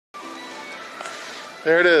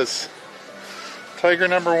There it is. Tiger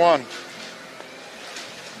number 1.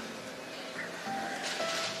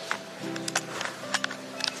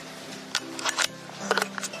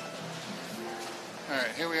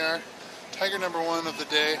 Alright, here we are. Tiger number 1 of the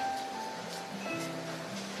day.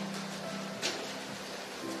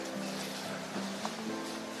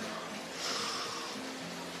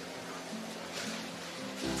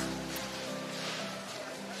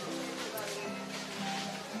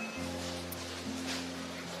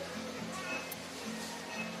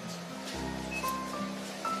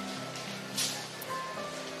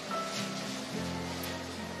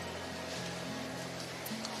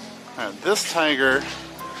 This tiger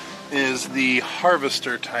is the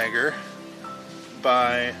Harvester Tiger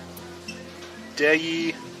by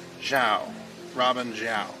Deyi Zhao, Robin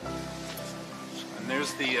Zhao. And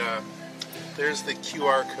there's the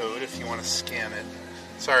QR code if you want to scan it.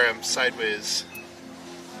 Sorry, I'm sideways.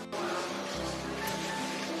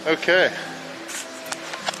 Okay.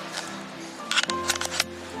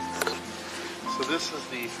 So this is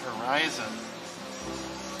the Horizon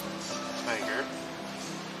Tiger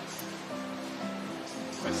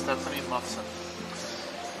by Stephanie Muxd.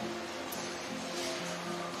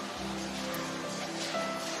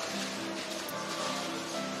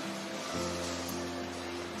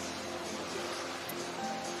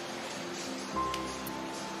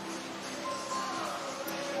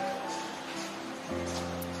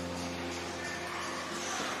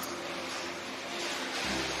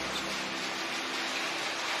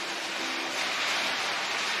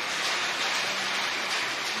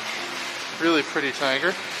 Really pretty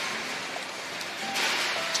tiger.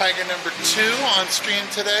 Tiger number 2 on stream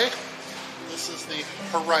today. This is the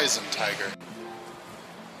Horizon Tiger.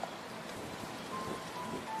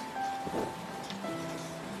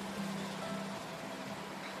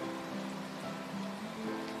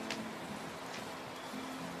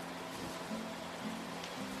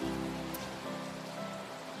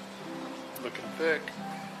 Looking thick.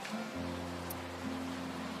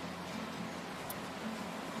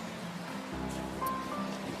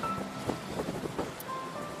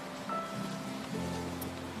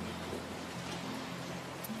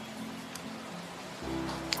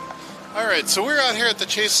 Alright, so we're out here at the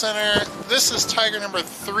Chase Center. This is tiger number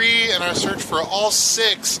 3 in our search for all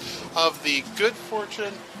 6 of the Good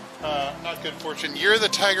Fortune, not Good Fortune, You're the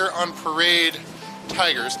Tiger on Parade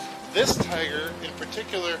tigers. This tiger in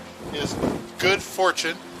particular is Good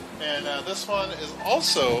Fortune, and this one is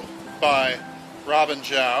also by Robin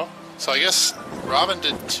Zhao. So I guess Robin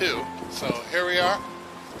did 2. So here we are,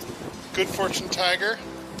 Good Fortune Tiger.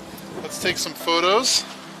 Let's take some photos.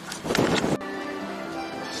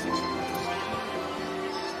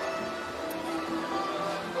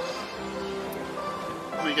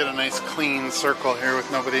 Let me get a nice clean circle here with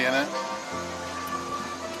nobody in it.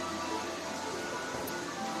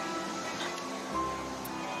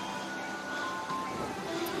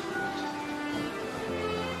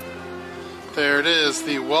 There it is,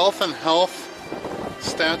 the Wealth and Health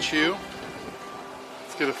statue.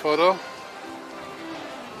 Let's get a photo.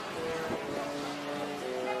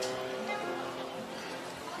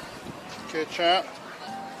 Okay, chat.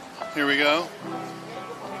 Here we go.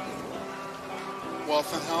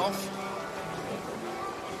 Wealth and Health.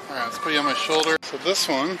 Alright, let's put you on my shoulder. So this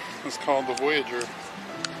one is called the Voyager.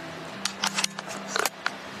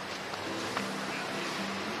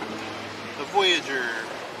 The Voyager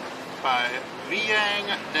by Viang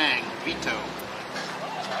Dang Vito.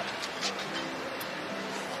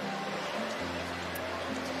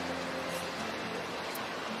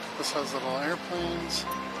 This has little airplanes.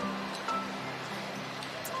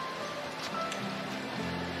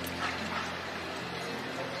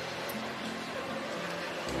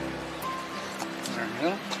 There we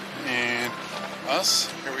go. And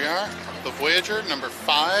us, here we are, the Voyager, number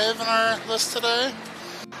 5 in our list today.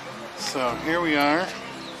 So here we are.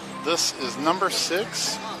 This is number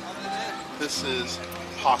 6. This is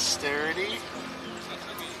Posterity.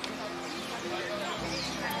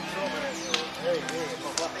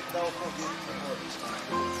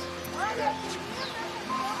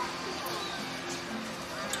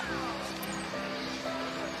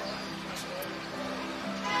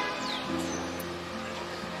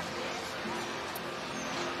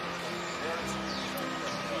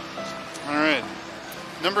 All right,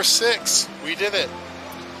 number 6, we did it.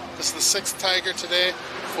 This is the 6th tiger today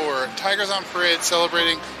for Tigers on Parade,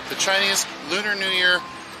 celebrating the Chinese Lunar New Year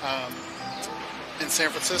in San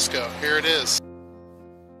Francisco. Here it is.